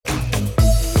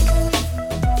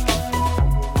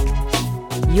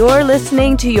You're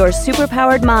listening to Your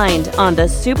Superpowered Mind on the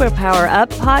Superpower Up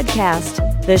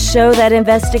podcast, the show that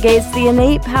investigates the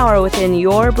innate power within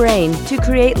your brain to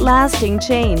create lasting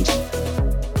change.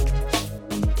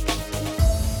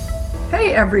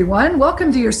 Hey everyone,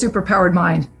 welcome to Your Superpowered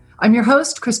Mind. I'm your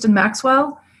host, Kristen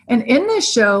Maxwell, and in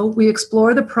this show, we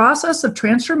explore the process of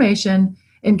transformation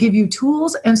and give you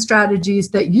tools and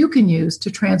strategies that you can use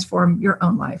to transform your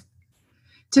own life.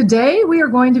 Today, we are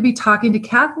going to be talking to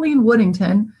Kathleen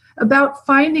Woodington about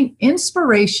finding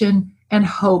inspiration and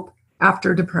hope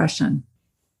after depression.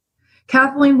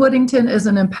 Kathleen Woodington is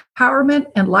an empowerment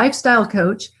and lifestyle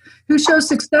coach who shows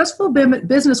successful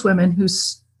businesswomen who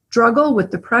struggle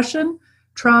with depression,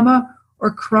 trauma, or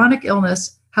chronic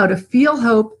illness how to feel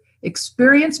hope,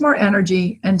 experience more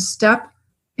energy, and step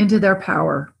into their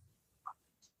power.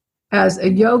 As a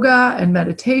yoga and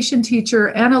meditation teacher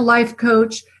and a life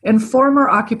coach and former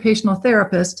occupational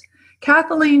therapist,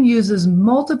 Kathleen uses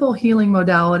multiple healing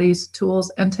modalities,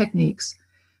 tools, and techniques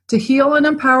to heal and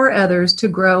empower others to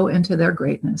grow into their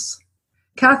greatness.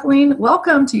 Kathleen,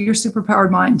 welcome to Your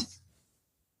Superpowered Mind.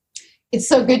 It's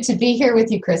so good to be here with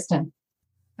you, Kristen.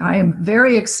 I am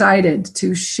very excited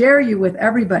to share you with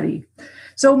everybody.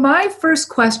 So my first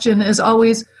question is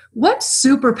always, what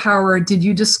superpower did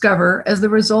you discover as the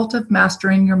result of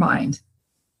mastering your mind?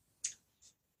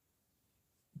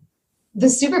 The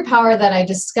superpower that I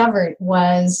discovered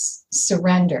was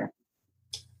surrender.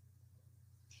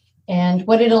 And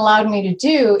what it allowed me to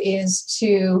do is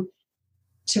to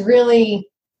really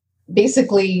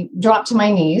basically drop to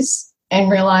my knees and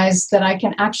realize that I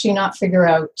can actually not figure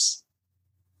out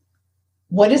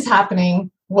what is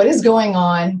happening, what is going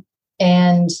on,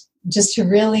 and just to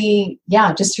really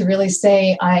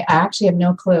say, I actually have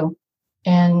no clue.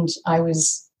 And I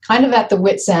was kind of at the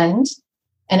wit's end.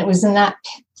 And it was in that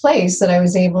place that I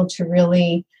was able to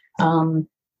really,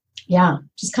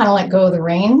 just kind of let go of the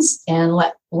reins and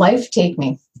let life take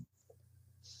me.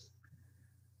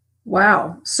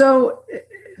 Wow. So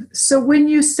when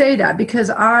you say that,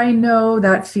 because I know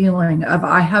that feeling of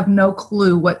I have no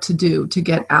clue what to do to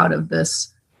get out of this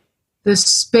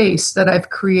space that I've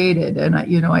created. And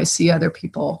I see other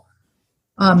people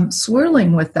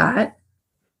swirling with that.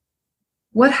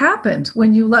 What happened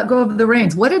when you let go of the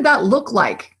reins? What did that look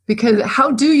like? Because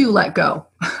how do you let go?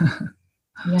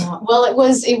 Yeah, well, it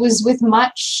was with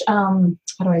much,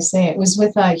 it was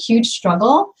with a huge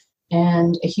struggle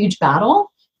and a huge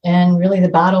battle. And really the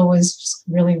battle was just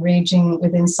really raging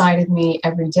within inside of me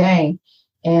every day.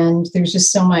 And there was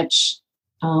just so much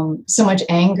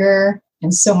anger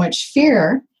and so much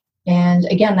fear. And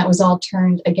again, that was all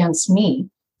turned against me.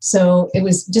 So it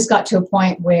was just got to a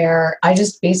point where I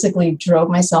just basically drove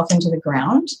myself into the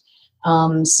ground.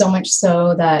 So much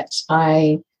so that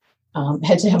I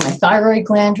had to have my thyroid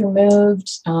gland removed.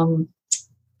 And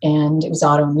it was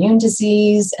autoimmune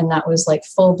disease. And that was like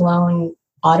full-blown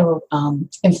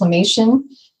inflammation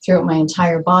throughout my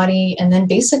entire body. And then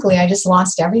basically I just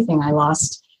lost everything. I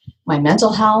lost my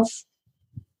mental health,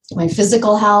 my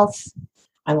physical health.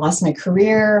 I lost my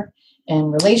career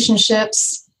and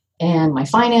relationships and my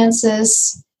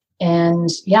finances. And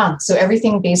so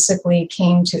everything basically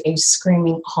came to a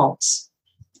screaming halt.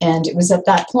 And it was at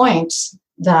that point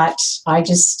that I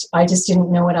just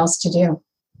didn't know what else to do.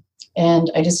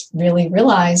 And I just really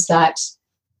realized that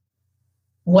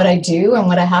what I do and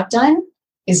what I have done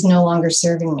is no longer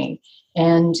serving me.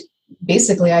 And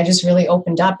basically I just really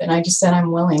opened up and I just said, I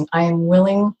am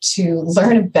willing to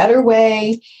learn a better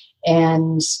way.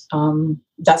 And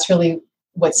that's really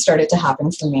what started to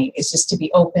happen for me, is just to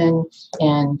be open.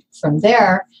 And from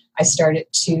there, I started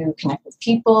to connect with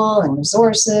people and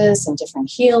resources and different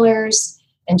healers.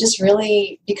 And just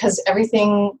really, because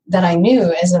everything that I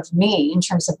knew as of me in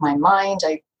terms of my mind,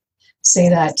 I say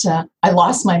that I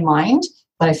lost my mind,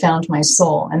 but I found my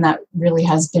soul. And that really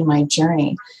has been my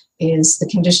journey, is the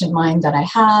conditioned mind that I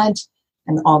had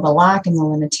and all the lack and the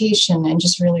limitation, and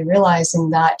just really realizing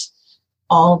that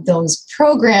all of those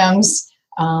programs,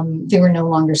 they were no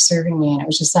longer serving me. And it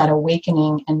was just that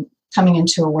awakening and coming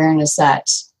into awareness that,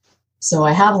 so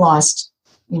I have lost,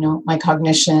 my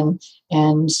cognition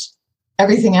and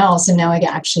everything else. And now I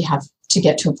actually have to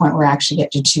get to a point where I actually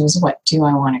get to choose what do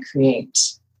I want to create.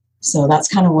 So that's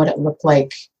kind of what it looked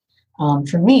like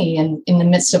for me. And in the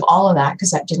midst of all of that,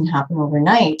 because that didn't happen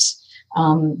overnight,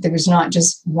 there was not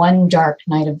just one dark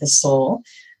night of the soul.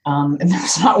 And there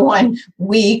was not one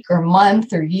week or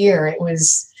month or year. It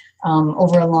was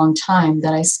over a long time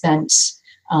that I spent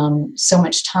so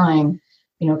much time,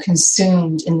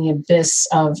 consumed in the abyss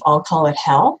of, I'll call it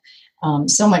hell.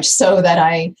 So much so that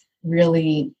I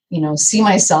really, see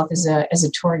myself as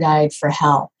a tour guide for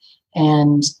hell.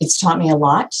 And it's taught me a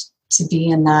lot to be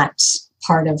in that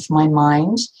part of my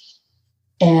mind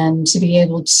and to be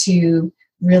able to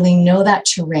really know that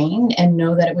terrain and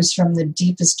know that it was from the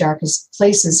deepest, darkest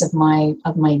places of my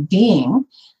being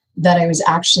that I was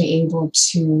actually able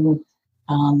to,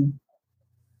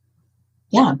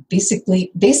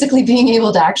 basically being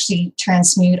able to actually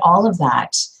transmute all of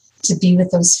that, to be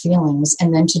with those feelings,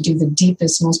 and then to do the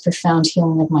deepest, most profound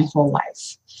healing of my whole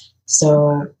life.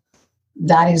 So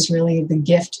that is really the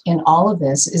gift in all of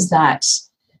this, is that,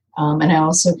 and I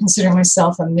also consider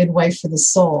myself a midwife for the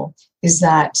soul, is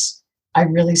that I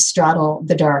really straddle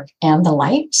the dark and the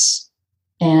light,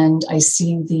 and I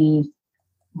see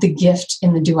the gift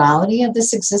in the duality of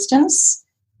this existence.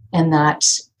 And that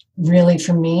really,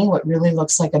 for me, what really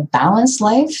looks like a balanced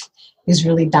life is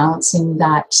really balancing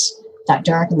that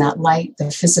dark and that light, the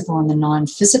physical and the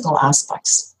non-physical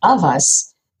aspects of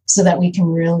us, so that we can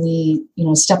really,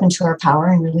 step into our power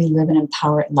and really live an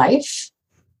empowered life.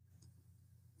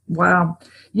 Wow.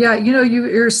 Yeah,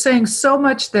 you're saying so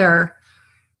much there.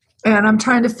 And I'm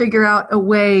trying to figure out a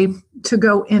way to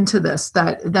go into this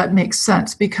that makes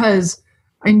sense, because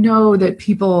I know that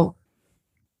people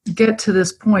get to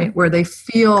this point where they're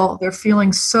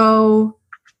feeling so,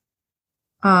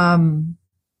 in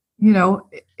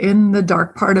the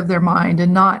dark part of their mind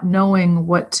and not knowing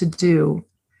what to do.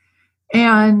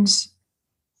 And,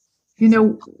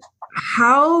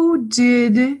 how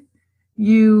did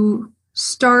you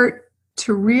start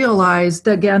to realize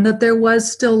again that there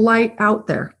was still light out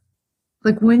there?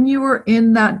 Like when you were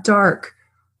in that dark,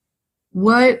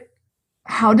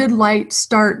 how did light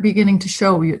start beginning to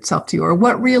show itself to you? Or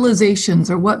what realizations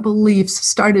or what beliefs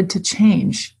started to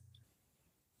change?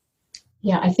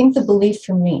 Yeah, I think the belief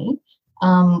for me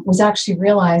was actually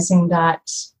realizing that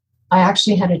I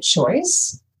actually had a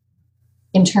choice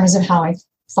in terms of how I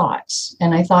thought.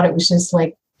 And I thought it was just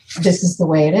like, this is the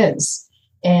way it is.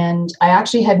 And I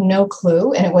actually had no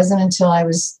clue. And it wasn't until I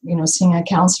was, seeing a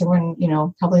counselor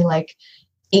when, probably like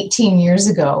 18 years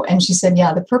ago. And she said,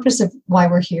 yeah, the purpose of why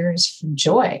we're here is for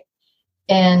joy.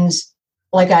 And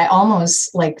I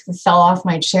almost fell off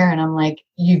my chair, and I'm like,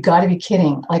 you got to be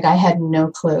kidding. I had no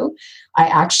clue. I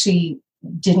actually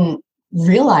didn't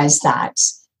realize that.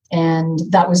 And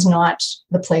that was not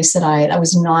the place that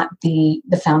was not the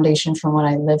foundation from what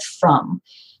I lived from.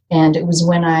 And it was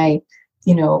when I,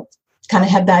 kind of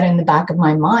had that in the back of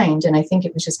my mind. And I think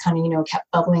it was just kind of,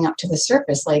 kept bubbling up to the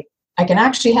surface. I can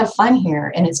actually have fun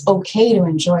here, and it's okay to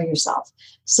enjoy yourself.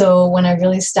 So when I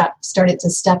really started to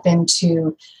step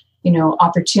into,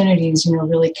 opportunities,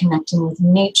 really connecting with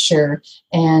nature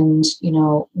and,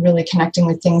 really connecting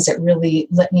with things that really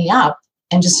lit me up,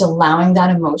 and just allowing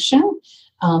that emotion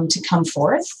to come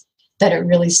forth, that it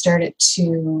really started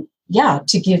to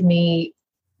give me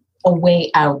a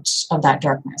way out of that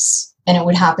darkness. And it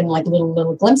would happen like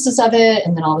little glimpses of it.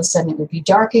 And then all of a sudden it would be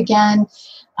dark again.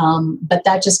 But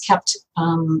that just kept,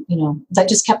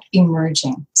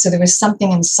 emerging. So there was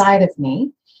something inside of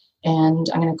me, and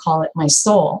I'm going to call it my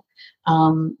soul,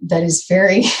 that is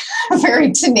very,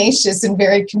 very tenacious and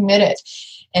very committed.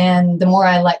 And the more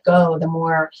I let go, the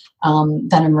more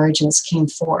that emergence came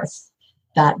forth.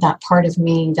 That part of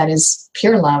me that is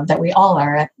pure love, that we all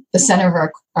are at the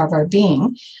center of our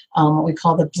being, what we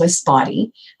call the bliss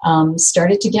body,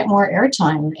 started to get more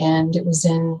airtime. And it was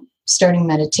in starting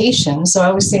meditation. So I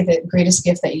always say the greatest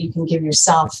gift that you can give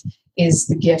yourself is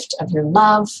the gift of your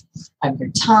love, of your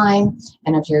time,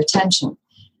 and of your attention.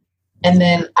 And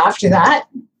then after that,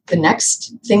 the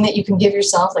next thing that you can give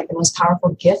yourself, the most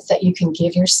powerful gift that you can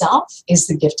give yourself, is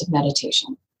the gift of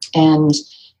meditation. And,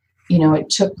 it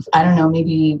took, I don't know,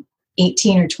 maybe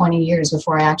 18 or 20 years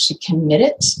before I actually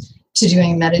committed to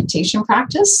doing meditation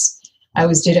practice. I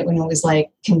always did it when it was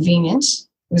convenient.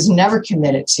 I was never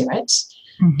committed to it.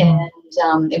 Mm-hmm.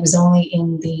 And it was only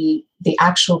in the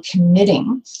actual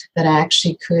committing that I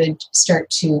actually could start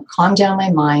to calm down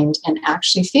my mind and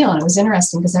actually feel. And it was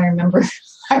interesting because I remember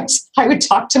I would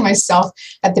talk to myself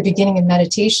at the beginning of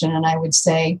meditation, and I would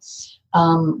say,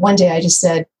 one day I just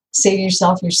said, say to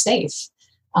yourself, you're safe.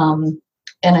 And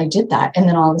I did that. And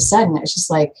then all of a sudden it was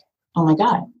just like, oh my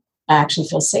God, I actually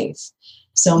feel safe.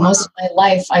 So most of my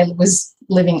life I was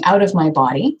living out of my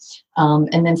body.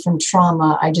 And then from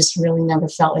trauma, I just really never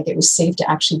felt like it was safe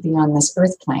to actually be on this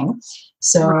earth plane.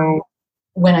 So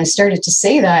when I started to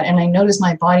say that, and I noticed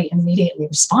my body immediately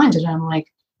responded, I'm like,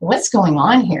 what's going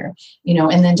on here?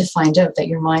 And then to find out that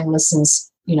your mind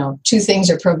listens, two things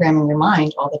are programming your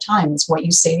mind all the time. It's what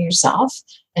you say to yourself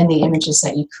and the images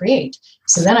that you create.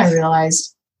 So then I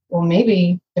realized, well,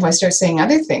 maybe if I start saying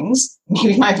other things,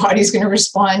 maybe my body's going to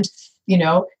respond,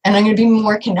 and I'm going to be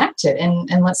more connected,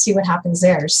 and let's see what happens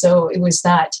there. So it was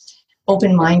that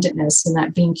open-mindedness and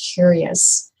that being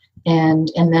curious. And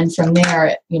then from there,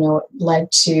 it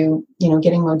led to,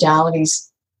 getting modalities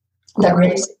that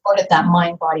really supported that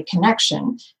mind-body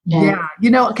connection. And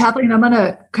Kathleen, I'm going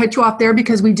to cut you off there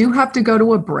because we do have to go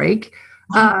to a break.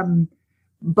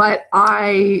 But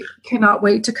I cannot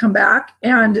wait to come back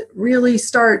and really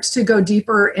start to go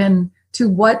deeper into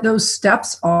what those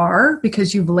steps are,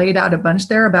 because you've laid out a bunch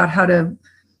there about how to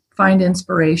find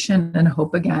inspiration and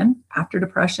hope again after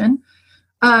depression.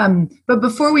 But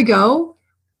before we go,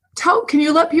 can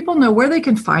you let people know where they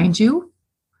can find you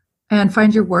and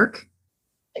find your work?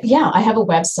 Yeah, I have a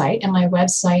website, and my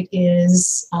website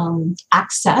is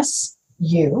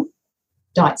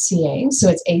accessyou.ca. So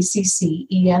it's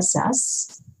accessyou.ca.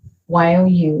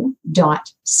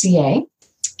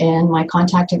 And my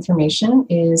contact information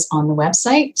is on the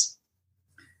website.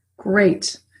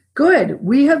 Great. Good.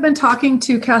 We have been talking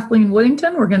to Kathleen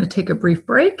Woodington. We're going to take a brief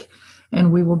break,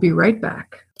 and we will be right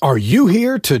back. Are you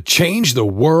here to change the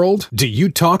world? Do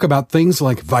you talk about things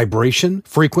like vibration,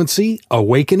 frequency,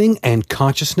 awakening, and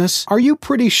consciousness? Are you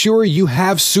pretty sure you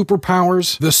have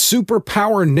superpowers? The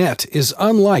Superpower Net is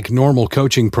unlike normal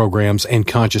coaching programs and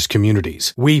conscious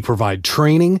communities. We provide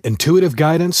training, intuitive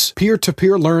guidance,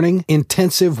 peer-to-peer learning,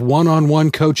 intensive one-on-one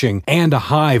coaching, and a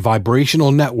high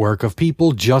vibrational network of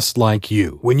people just like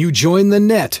you. When you join the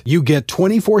net, you get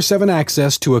 24/7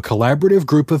 access to a collaborative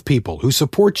group of people who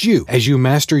support you as you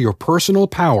master your personal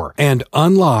power and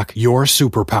unlock your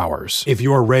superpowers. If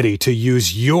you're ready to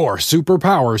use your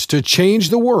superpowers to change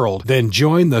the world, then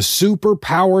join the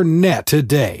Superpower Net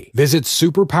today. Visit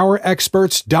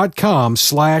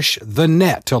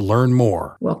superpowerexperts.com/the-net to learn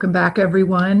more. Welcome back,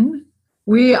 everyone.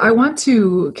 I want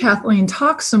to, Kathleen,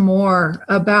 talk some more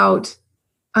about,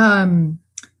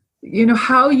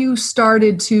 how you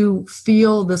started to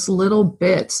feel this little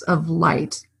bit of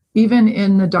light, even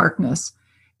in the darkness.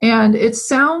 And it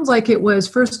sounds like it was,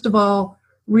 first of all,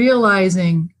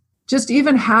 realizing, just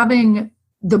even having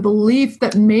the belief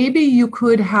that maybe you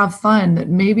could have fun, that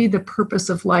maybe the purpose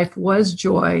of life was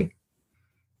joy.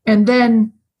 And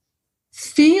then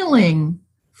finding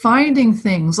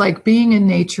things like being in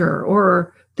nature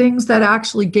or things that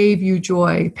actually gave you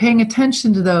joy, paying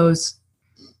attention to those,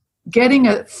 getting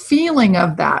a feeling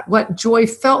of that, what joy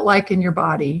felt like in your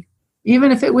body,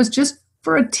 even if it was just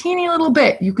for a teeny little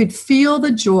bit, you could feel the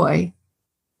joy,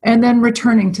 and then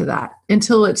returning to that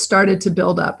until it started to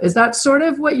build up. Is that sort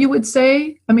of what you would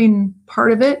say? I mean,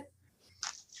 part of it?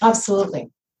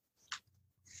 Absolutely.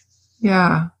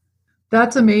 Yeah,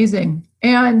 that's amazing.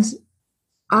 And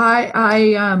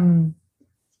I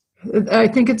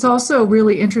think it's also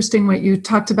really interesting what you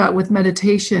talked about with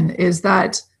meditation is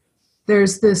that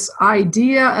there's this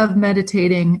idea of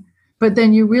meditating, but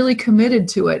then you really committed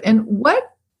to it. And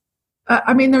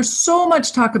there's so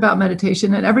much talk about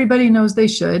meditation, and everybody knows they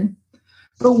should.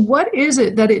 But what is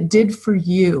it that it did for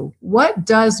you? What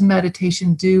does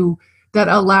meditation do that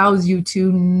allows you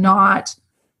to not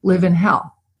live in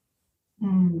hell?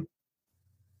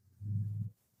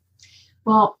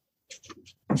 Well,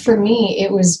 for me,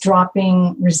 it was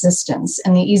dropping resistance.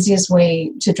 And the easiest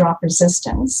way to drop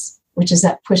resistance, which is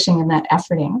that pushing and that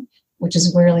efforting, which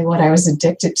is really what I was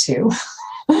addicted to.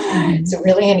 So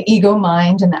really an ego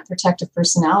mind and that protective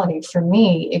personality, for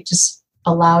me, it just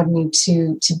allowed me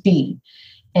to be.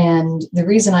 And the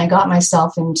reason I got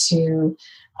myself into,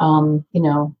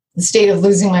 the state of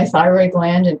losing my thyroid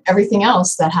gland and everything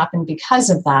else that happened because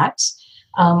of that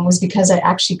was because I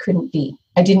actually couldn't be.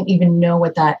 I didn't even know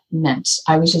what that meant.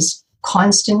 I was just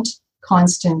constant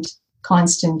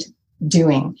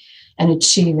doing and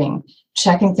achieving,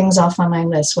 checking things off on my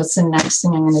list. What's the next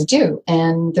thing I'm going to do?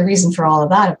 And the reason for all of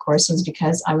that, of course, was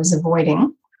because I was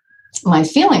avoiding my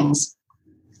feelings.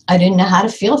 I didn't know how to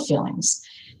feel feelings.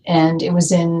 And it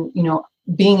was in,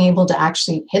 being able to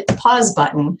actually hit the pause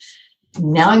button.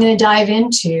 Now I'm going to dive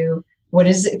into what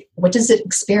is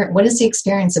the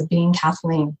experience of being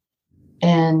Kathleen?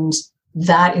 And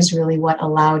that is really what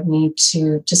allowed me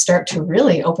to start to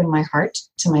really open my heart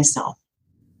to myself.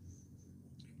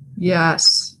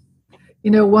 Yes.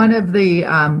 One of the,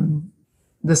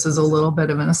 this is a little bit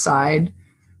of an aside,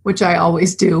 which I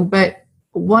always do, but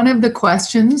one of the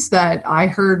questions that I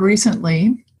heard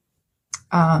recently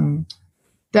that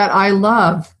I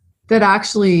love, that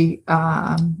actually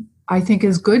I think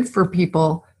is good for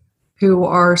people who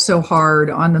are so hard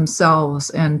on themselves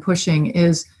and pushing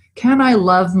is, can I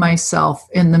love myself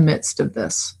in the midst of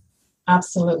this?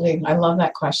 Absolutely. I love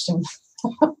that question.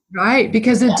 Right,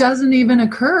 because it doesn't even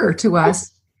occur to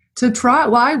us to try.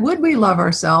 Why would we love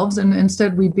ourselves? And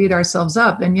instead we beat ourselves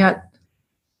up. And yet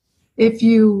if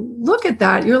you look at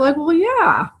that, you're like, well,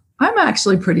 yeah, I'm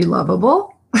actually pretty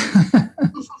lovable.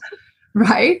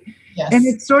 Right? Yes. And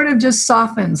it sort of just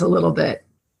softens a little bit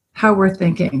how we're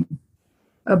thinking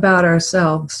about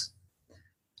ourselves.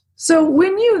 So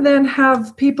when you then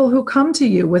have people who come to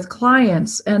you with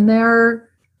clients and they're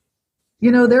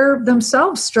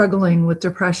themselves struggling with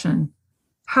depression,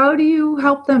 how do you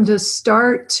help them to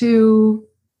start to,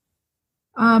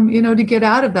 to get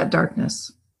out of that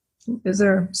darkness? Is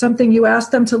there something you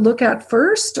ask them to look at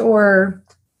first, or?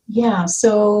 Yeah.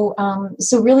 So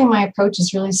really my approach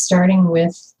is really starting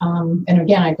with, and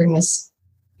again, I bring this,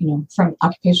 from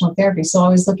occupational therapy. So I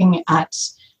was looking at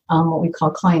what we call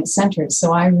client-centered.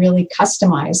 So I really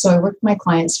customize. So I work with my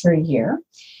clients for a year,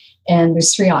 and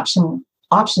there's three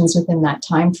options within that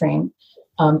time frame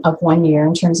of 1 year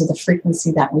in terms of the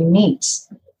frequency that we meet.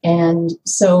 And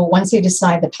so once they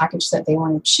decide the package that they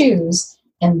want to choose,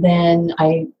 and then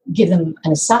I give them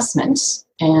an assessment.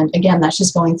 And again, that's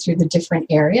just going through the different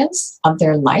areas of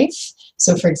their life.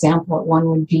 So for example, one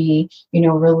would be,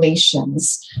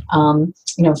 relations,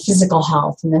 physical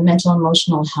health, and then mental,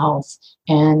 emotional health,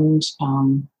 and,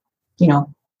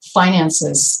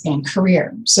 finances and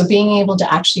career. So being able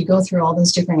to actually go through all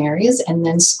those different areas and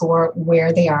then score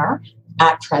where they are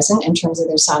at present in terms of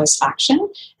their satisfaction,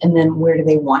 and then where do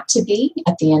they want to be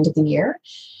at the end of the year.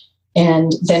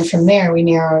 And then from there, we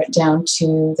narrow it down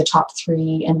to the top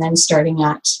three, and then starting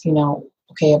at,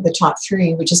 of the top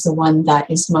three, which is the one that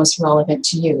is most relevant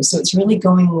to you. So it's really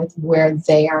going with where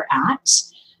they are at,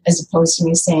 as opposed to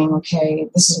me saying, okay,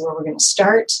 this is where we're going to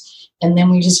start. And then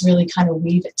we just really kind of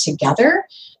weave it together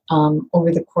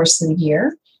over the course of the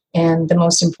year. And the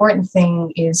most important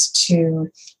thing is to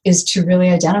really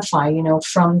identify,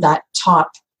 from that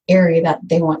top area that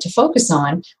they want to focus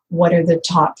on, what are the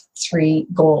top three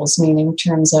goals, meaning in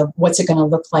terms of what's it going to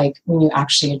look like when you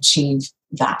actually achieve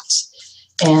that.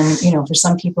 And, for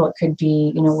some people, it could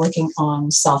be, working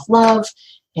on self-love.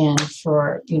 And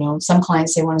for, some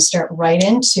clients, they want to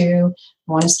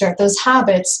start those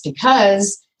habits,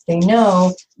 because they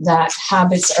know that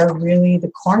habits are really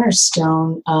the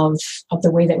cornerstone of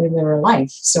the way that we live our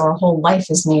life. So our whole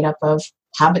life is made up of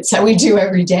habits that we do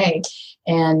every day.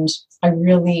 And I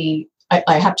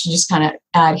have to just kind of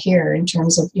add here in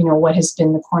terms of, what has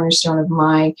been the cornerstone of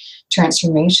my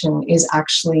transformation is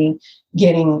actually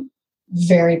getting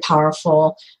very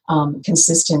powerful,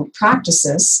 consistent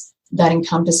practices that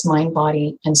encompass mind,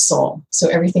 body, and soul. So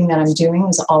everything that I'm doing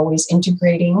is always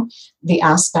integrating the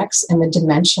aspects and the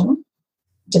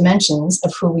dimensions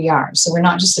of who we are. So we're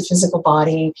not just a physical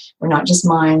body, we're not just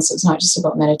mind, so it's not just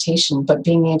about meditation, but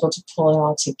being able to pull it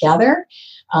all together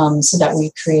so that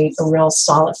we create a real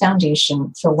solid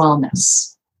foundation for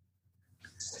wellness.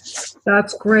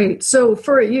 That's great. So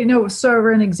for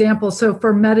an example, so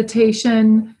for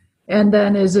meditation, and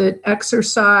then is it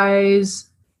exercise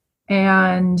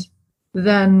and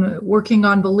then working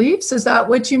on beliefs? Is that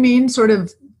what you mean? Sort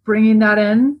of bringing that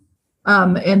in?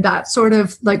 And that sort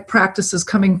of like practices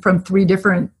coming from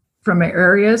from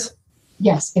areas?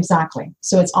 Yes, exactly.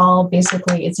 So it's all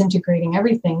basically, it's integrating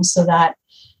everything so that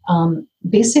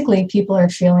basically people are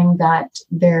feeling that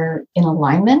they're in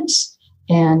alignment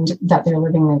and that they're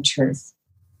living their truth.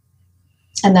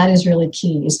 And that is really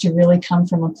key, is to really come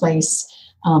from a place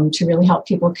to really help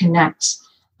people connect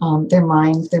their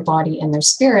mind, their body, and their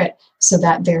spirit, so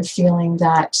that they're feeling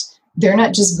that they're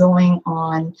not just going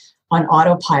on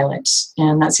autopilot.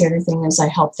 And that's the other thing, is I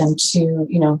help them to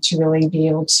really be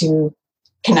able to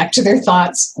connect to their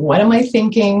thoughts. What am I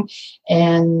thinking?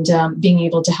 And being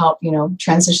able to help,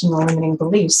 transition the limiting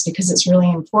beliefs, because it's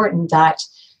really important that,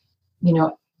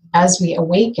 as we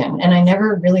awaken, and I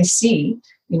never really see,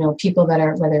 people that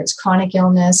are, whether it's chronic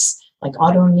illness, like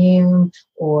autoimmune,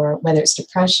 or whether it's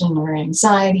depression or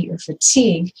anxiety or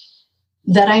fatigue,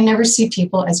 that I never see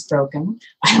people as broken.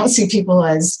 I don't see people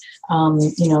as,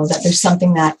 that there's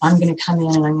something that I'm going to come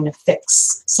in and I'm going to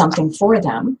fix something for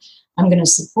them. I'm going to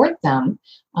support them.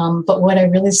 But what I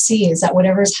really see is that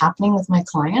whatever is happening with my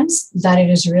clients, that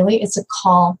it's a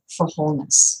call for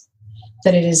wholeness.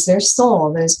 That it is their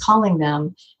soul that is calling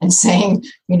them and saying,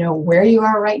 where you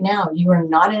are right now, you are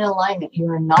not in alignment. You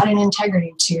are not in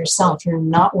integrity to yourself. You're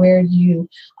not where you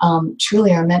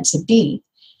truly are meant to be.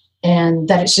 And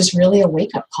that it's just really a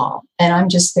wake-up call. And I'm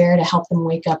just there to help them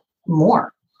wake up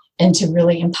more and to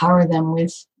really empower them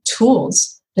with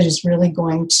tools that is really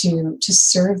going to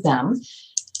serve them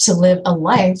to live a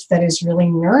life that is really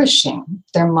nourishing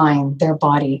their mind, their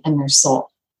body, and their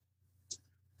soul.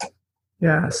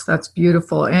 Yes, that's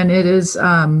beautiful. And it is,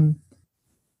 I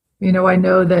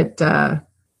know that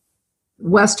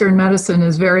Western medicine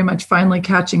is very much finally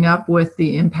catching up with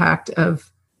the impact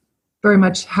of very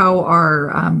much how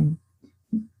our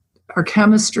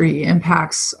chemistry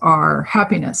impacts our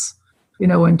happiness,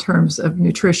 in terms of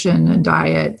nutrition and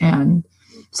diet and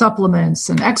supplements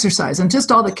and exercise and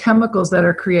just all the chemicals that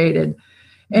are created.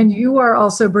 And you are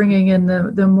also bringing in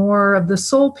the more of the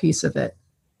soul piece of it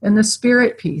and the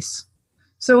spirit piece.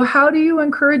 So how do you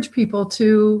encourage people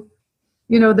to,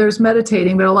 there's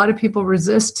meditating, but a lot of people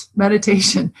resist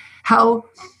meditation. How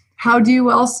do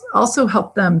you also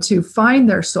help them to find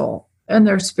their soul and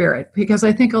their spirit? Because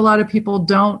I think a lot of people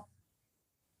don't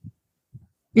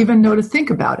even know to think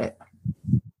about it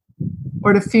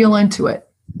or to feel into it,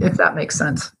 if that makes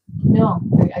sense. No,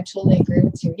 I totally agree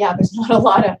with you. Yeah, there's not a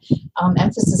lot of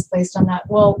emphasis placed on that.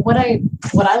 Well, what I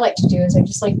like to do is I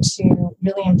just like to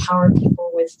really empower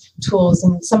people with tools.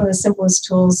 And some of the simplest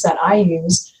tools that I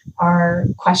use are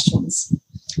questions.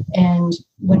 And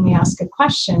when we ask a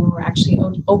question, we're actually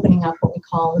opening up what we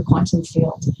call the quantum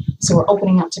field. So we're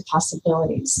opening up to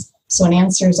possibilities. So an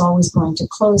answer is always going to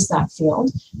close that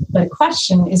field, but a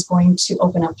question is going to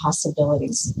open up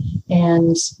possibilities.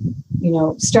 And,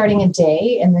 starting a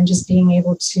day and then just being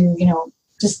able to,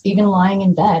 just even lying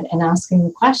in bed and asking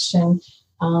the question,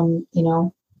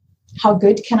 how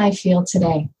good can I feel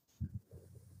today?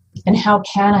 And how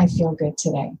can I feel good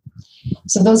today?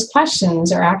 So those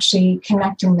questions are actually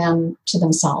connecting them to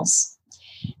themselves.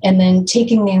 And then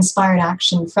taking the inspired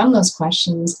action from those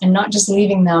questions and not just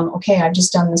leaving them, okay, I've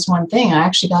just done this one thing. I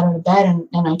actually got out of bed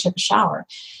and I took a shower.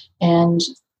 And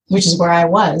which is where I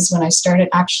was when I started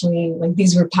actually, like,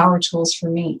 these were power tools for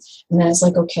me. And then it's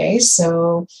like, okay,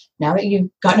 so now that you've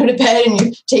gotten out of bed and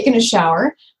you've taken a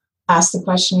shower, ask the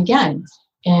question again.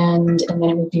 And then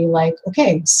it would be like,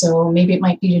 okay, so maybe it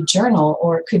might be to journal,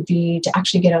 or it could be to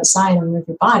actually get outside and move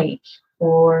your body,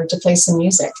 or to play some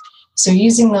music. So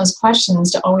using those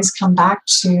questions to always come back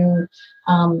to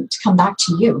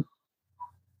you.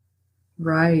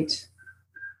 Right.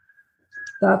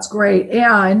 That's great.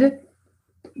 And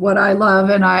what I love,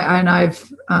 and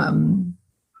I've,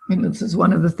 this is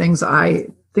one of the things I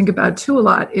think about too a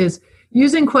lot, is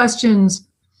using questions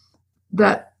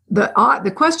that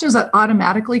the questions that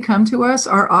automatically come to us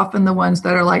are often the ones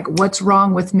that are like, what's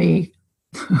wrong with me?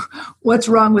 What's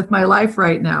wrong with my life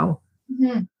right now?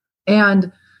 Mm-hmm.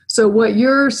 And so what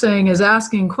you're saying is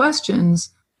asking questions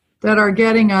that are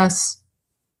getting us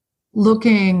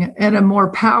looking at a more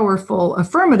powerful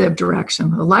affirmative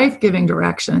direction, a life-giving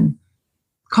direction,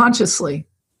 consciously.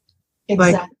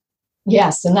 Exactly.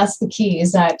 Yes, and that's the key,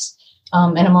 is that,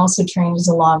 and I'm also trained as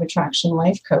a law of attraction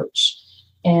life coach.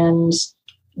 And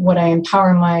what I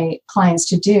empower my clients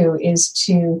to do is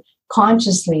to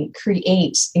consciously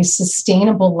create a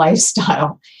sustainable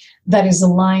lifestyle that is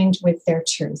aligned with their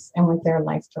truth and with their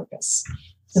life purpose.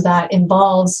 So that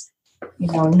involves,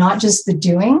 not just the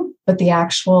doing, but the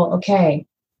actual, okay,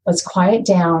 let's quiet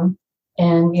down.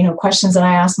 And, questions that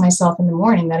I ask myself in the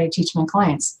morning that I teach my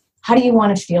clients. How do you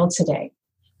want to feel today?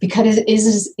 Because it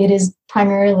is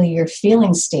primarily your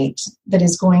feeling state that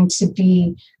is going to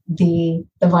be the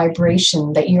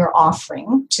vibration that you're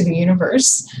offering to the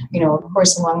universe, of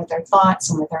course, along with our thoughts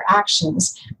and with our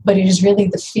actions. But it is really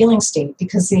the feeling state,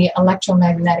 because the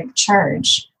electromagnetic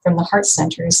charge from the heart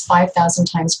center is 5,000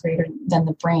 times greater than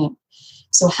the brain.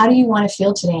 So how do you want to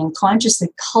feel today? And consciously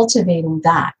cultivating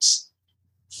that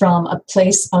from a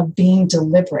place of being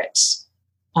deliberate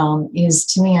is,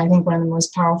 to me, I think, one of the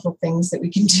most powerful things that we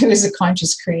can do as a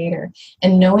conscious creator.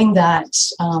 And knowing that,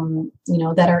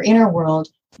 that our inner world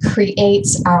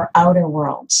creates our outer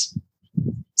world.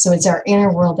 So it's our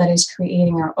inner world that is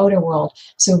creating our outer world.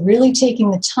 So really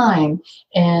taking the time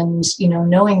and,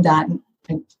 knowing that,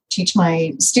 I teach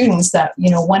my students that,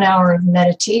 1 hour of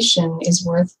meditation is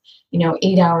worth,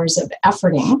 8 hours of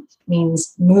efforting,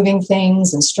 means moving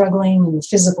things and struggling in the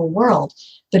physical world.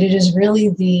 But it is really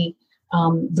the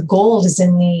gold is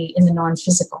in the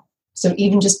non-physical. So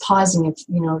even just pausing,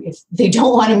 if they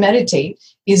don't want to meditate,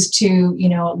 is to,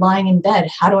 lying in bed,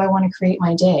 how do I want to create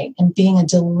my day? And being a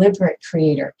deliberate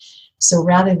creator. So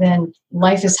rather than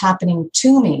life is happening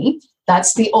to me,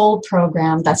 that's the old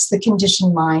program, that's the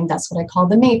conditioned mind, that's what I call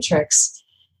the matrix.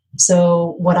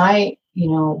 So what I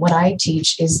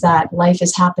teach is that life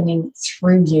is happening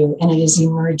through you, and it is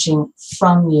emerging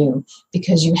from you,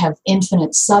 because you have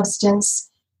infinite substance,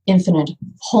 infinite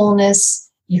wholeness,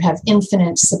 you have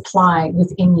infinite supply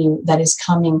within you that is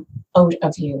coming out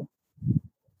of you.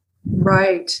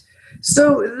 Right.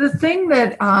 So the thing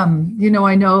that,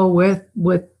 I know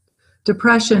with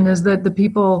depression is that the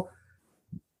people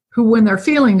who, when they're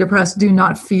feeling depressed, do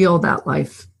not feel that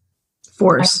life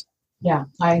force.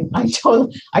 I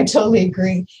totally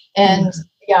agree. And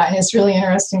and it's really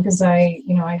interesting, because I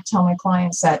tell my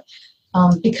clients that,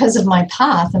 because of my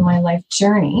path and my life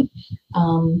journey,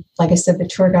 like I said, the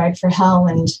tour guide for hell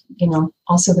and,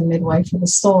 also the midwife for the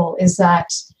soul, is that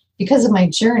because of my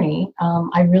journey,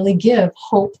 I really give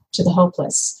hope to the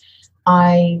hopeless.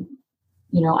 I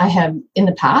have, in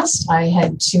the past, I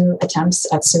had 2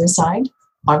 attempts at suicide.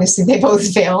 Obviously, they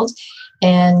both failed.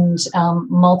 And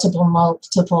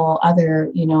multiple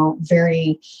other,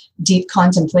 very deep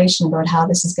contemplation about how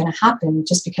this is going to happen,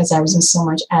 just because I was in so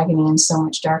much agony and so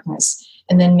much darkness.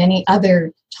 And then many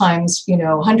other times,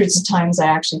 hundreds of times, I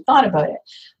actually thought about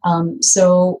it.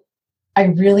 So I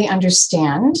really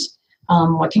understand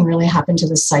what can really happen to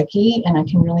the psyche, and I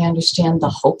can really understand the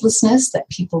hopelessness that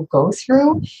people go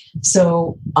through.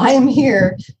 So I am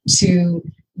here to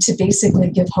basically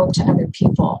give hope to other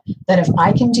people that if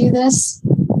I can do this,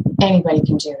 anybody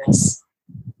can do this.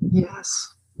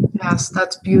 Yes,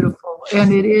 that's beautiful.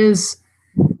 And it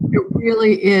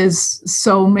really is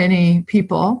so many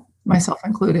people, myself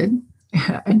included,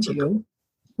 and you,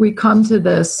 we come to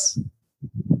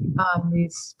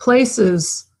these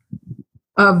places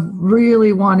of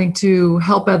really wanting to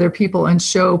help other people and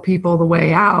show people the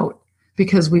way out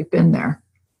because we've been there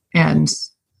and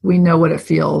we know what it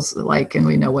feels like, and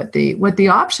we know what the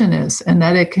option is, and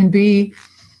that it can be,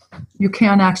 you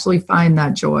can actually find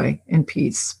that joy and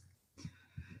peace.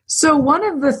 So one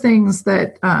of the things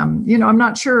that, I'm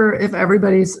not sure if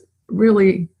everybody's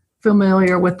really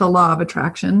familiar with the law of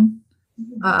attraction.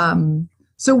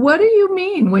 So what do you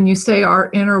mean when you say our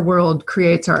inner world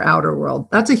creates our outer world?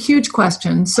 That's a huge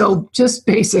question. So just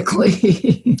basically.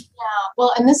 Yeah,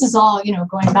 well, and this is all,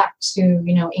 going back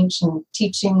to, ancient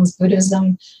teachings,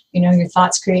 Buddhism, your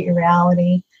thoughts create your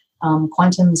reality,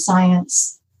 quantum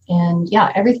science, and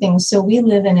everything. So we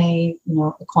live in a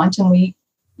quantum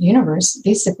universe.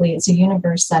 Basically, it's a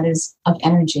universe that is of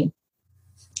energy.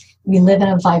 We live in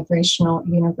a vibrational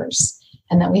universe,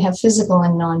 and that we have physical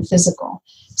and non-physical.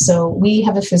 So we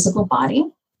have a physical body,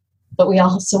 but we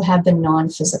also have the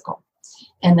non-physical.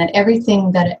 And that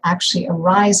everything that actually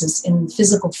arises in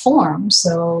physical form,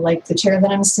 so like the chair that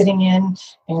I'm sitting in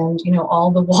and, all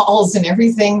the walls and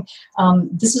everything,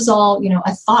 this is all,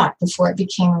 a thought before it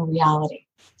became a reality.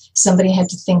 Somebody had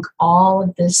to think all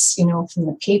of this, from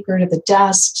the paper to the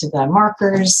desk to the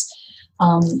markers,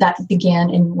 that began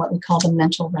in what we call the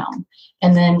mental realm.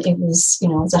 And then it was,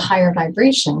 it's a higher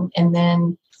vibration. And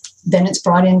then it's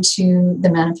brought into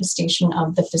the manifestation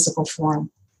of the physical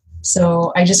form.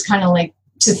 So I just kind of like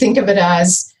to think of it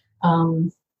as,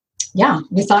 your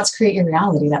thoughts create your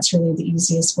reality. That's really the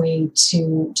easiest way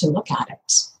to look at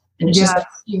it. And it's just like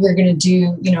if you were going to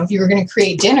do, if you were going to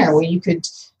create dinner where you could,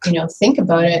 think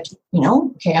about it,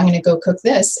 okay, I'm going to go cook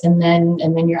this. And then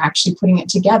you're actually putting it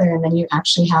together. And then you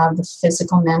actually have the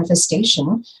physical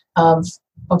manifestation of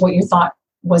what you thought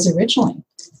was originally.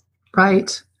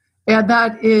 Right. And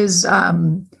that is,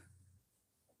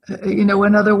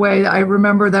 another way. I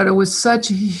remember that it was such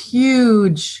a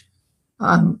huge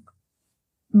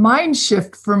mind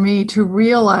shift for me to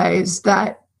realize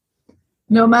that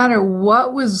no matter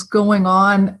what was going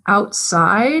on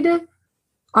outside,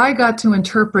 I got to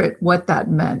interpret what that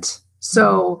meant.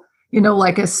 So,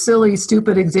 like a silly,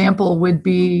 stupid example would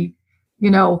be,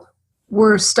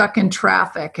 we're stuck in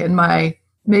traffic and my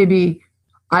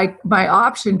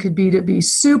option could be to be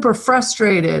super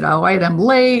frustrated. Oh, I'm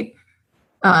late.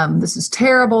 This is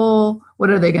terrible. What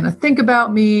are they going to think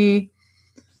about me?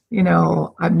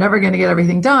 I'm never going to get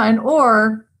everything done.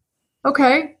 Or,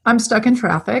 okay, I'm stuck in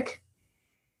traffic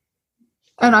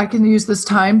and I can use this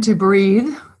time to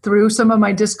breathe through some of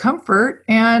my discomfort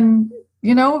and,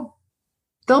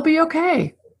 they'll be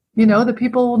okay. The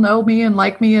people will know me and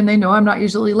like me and they know I'm not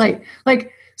usually late.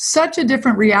 Like such a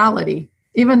different reality,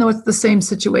 even though it's the same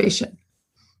situation.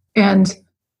 And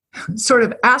sort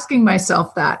of asking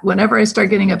myself that whenever I start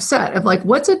getting upset of like,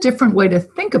 what's a different way to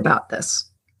think about this?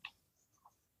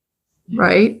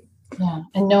 Right? Yeah.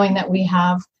 And knowing that we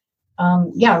have,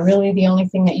 really the only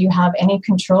thing that you have any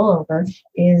control over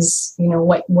is,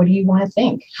 what do you want to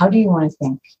think? How do you want to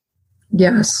think?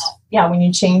 Yes. Yeah. When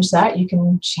you change that, you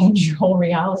can change your whole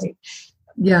reality.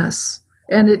 Yes.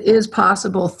 And it is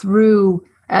possible through,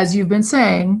 as you've been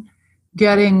saying,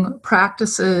 getting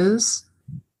practices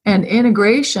and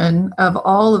integration of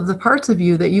all of the parts of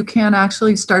you that you can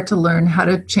actually start to learn how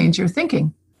to change your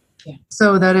thinking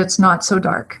so that it's not so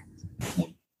dark. Yeah.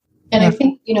 And I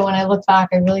think, when I look back,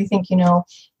 I really think,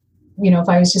 if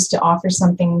I was just to offer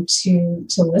something to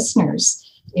listeners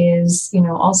is,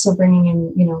 also bringing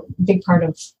in, a big part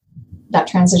of that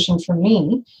transition for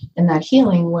me and that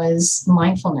healing was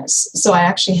mindfulness. So I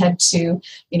actually had to,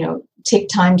 take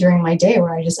time during my day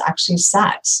where I just actually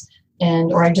sat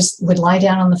or I just would lie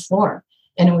down on the floor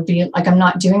And it would be like, I'm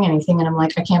not doing anything. And I'm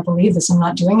like, I can't believe this. I'm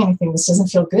not doing anything. This doesn't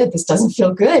feel good. This doesn't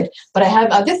feel good. But I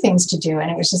have other things to do. And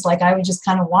it was just like, I would just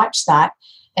kind of watch that.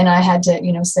 And I had to,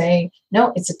 say,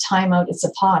 no, it's a timeout. It's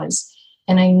a pause.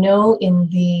 And I know in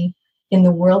the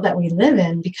world that we live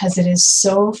in, because it is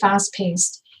so fast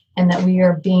paced and that we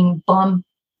are being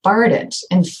bombarded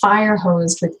and fire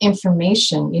hosed with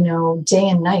information, day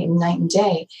and night and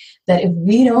day, that if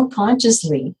we don't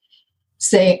consciously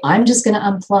say, I'm just going to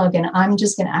unplug and I'm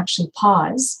just going to actually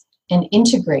pause and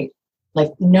integrate,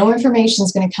 like no information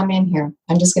is going to come in here.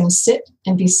 I'm just going to sit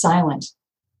and be silent.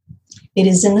 It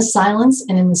is in the silence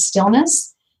and in the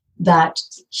stillness that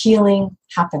healing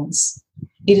happens.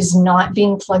 It is not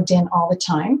being plugged in all the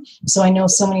time. So I know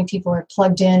so many people are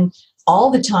plugged in all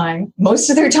the time,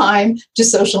 most of their time, to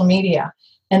social media.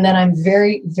 And then I'm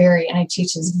very, very, and I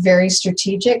teach is very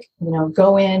strategic,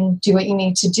 go in, do what you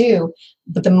need to do.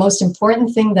 But the most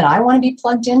important thing that I want to be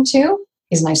plugged into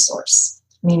is my source,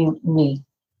 meaning me,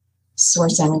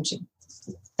 source energy.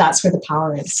 That's where the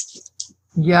power is.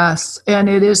 Yes. And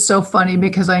it is so funny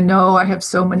because I know I have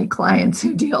so many clients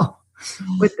who deal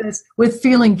with this, with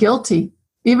feeling guilty.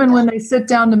 Even when they sit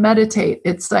down to meditate,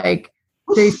 it's like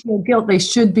they feel guilt. They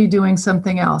should be doing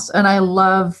something else. And I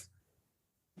love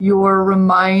your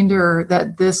reminder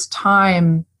that this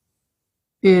time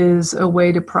is a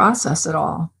way to process it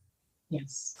all.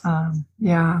 Yes.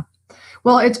 Yeah.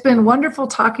 Well, it's been wonderful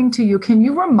talking to you. Can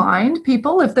you remind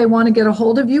people, if they want to get a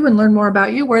hold of you and learn more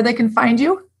about you, where they can find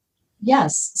you?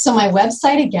 Yes. So my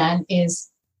website again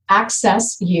is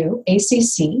accessyu.ca.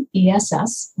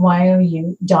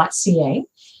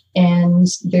 And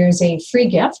there's a free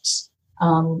gift,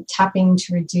 tapping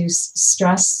to reduce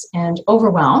stress and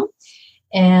overwhelm.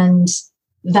 And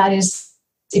that is,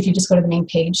 if you just go to the main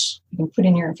page, you can put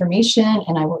in your information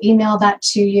and I will email that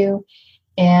to you.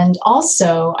 And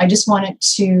also, I just wanted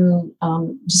to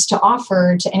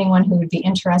offer to anyone who would be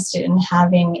interested in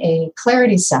having a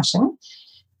clarity session.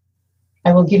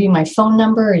 I will give you my phone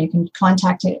number, or you can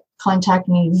contact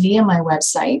me via my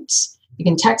website. You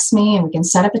can text me and we can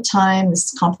set up a time. This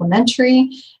is complimentary.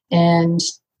 And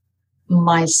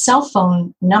my cell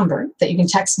phone number that you can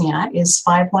text me at is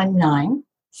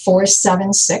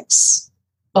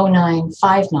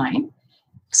 519-476-0959.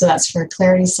 So that's for a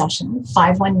clarity session,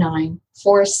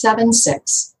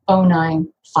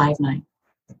 519-476-0959.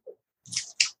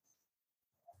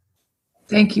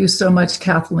 Thank you so much,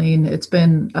 Kathleen. It's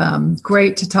been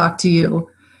great to talk to you.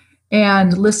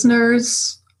 And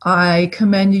listeners, I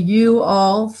commend you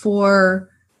all for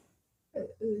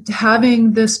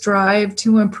having this drive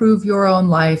to improve your own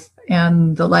life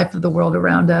and the life of the world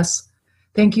around us.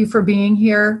 Thank you for being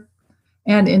here.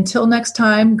 And until next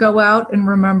time, go out and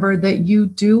remember that you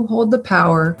do hold the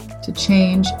power to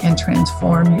change and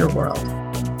transform your world.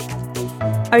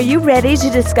 Are you ready to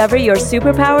discover your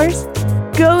superpowers?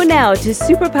 Go now to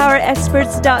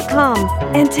superpowerexperts.com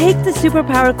and take the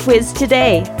superpower quiz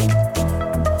today.